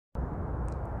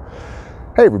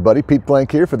Hey everybody, Pete Blank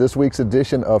here for this week's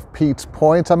edition of Pete's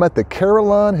Points. I'm at the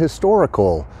Carillon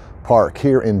Historical Park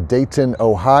here in Dayton,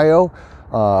 Ohio.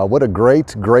 What a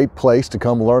great place to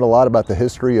come learn a lot about the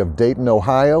history of Dayton,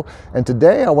 Ohio. And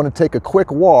today I want to take a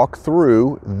quick walk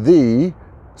through the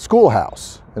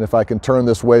schoolhouse. And if I can turn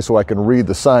this way so I can read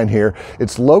the sign here,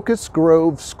 it's Locust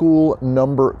Grove School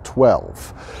number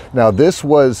 12. Now this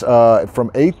was from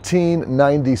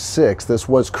 1896, this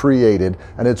was created,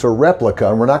 and it's a replica,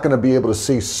 and we're not going to be able to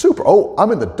see oh,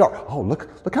 I'm in the dark. Oh, look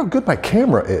how good my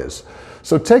camera is.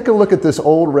 So take a look at this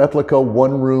old replica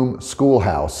one-room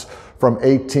schoolhouse from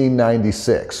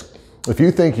 1896. If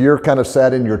you think you're kind of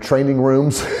sat in your training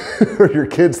rooms or your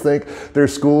kids think their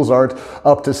schools aren't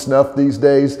up to snuff these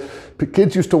days,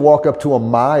 kids used to walk up to a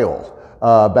mile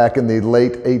back in the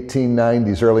late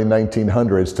 1890s, early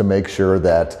 1900s to make sure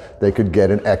that they could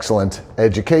get an excellent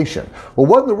education. Well,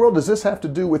 what in the world does this have to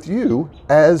do with you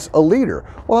as a leader?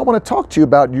 Well, I want to talk to you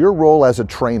about your role as a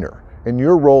trainer and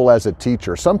your role as a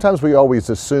teacher. Sometimes we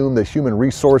always assume that human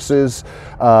resources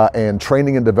and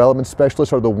training and development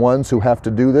specialists are the ones who have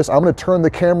to do this. I'm going to turn the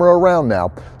camera around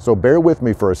now, so bear with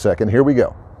me for a second. Here we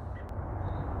go.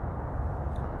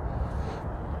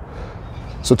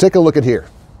 So take a look at here.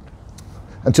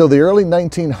 Until the early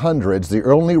 1900s, the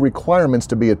only requirements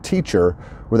to be a teacher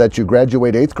were that you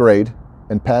graduate 8th grade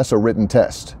and pass a written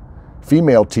test.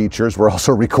 Female teachers were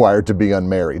also required to be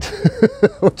unmarried,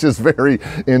 which is very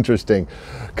interesting.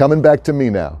 Coming back to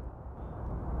me now.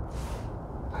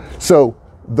 So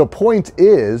the point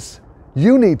is,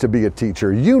 you need to be a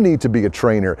teacher. You need to be a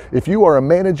trainer. If you are a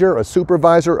manager, a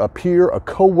supervisor, a peer, a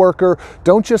coworker,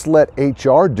 don't just let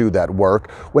HR do that work.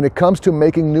 When it comes to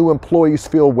making new employees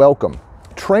feel welcome,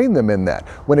 train them in that.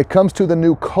 When it comes to the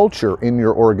new culture in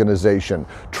your organization,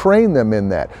 train them in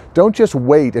that. Don't just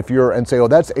wait and say, oh,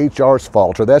 that's HR's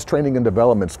fault or that's training and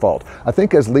development's fault. I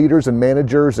think as leaders and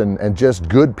managers and just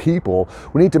good people,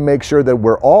 we need to make sure that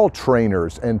we're all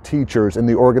trainers and teachers in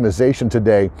the organization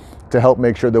today to help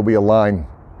make sure that we align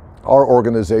our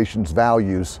organization's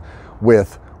values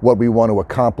with what we want to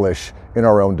accomplish in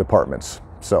our own departments.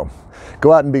 So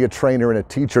go out and be a trainer and a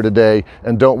teacher today,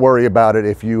 and don't worry about it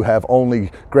if you have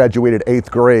only graduated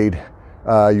 8th grade.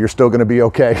 You're still going to be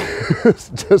okay,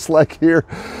 just like here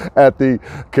at the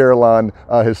Carillon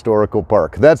Historical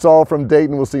Park. That's all from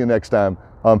Dayton. We'll see you next time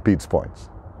on Pete's Points.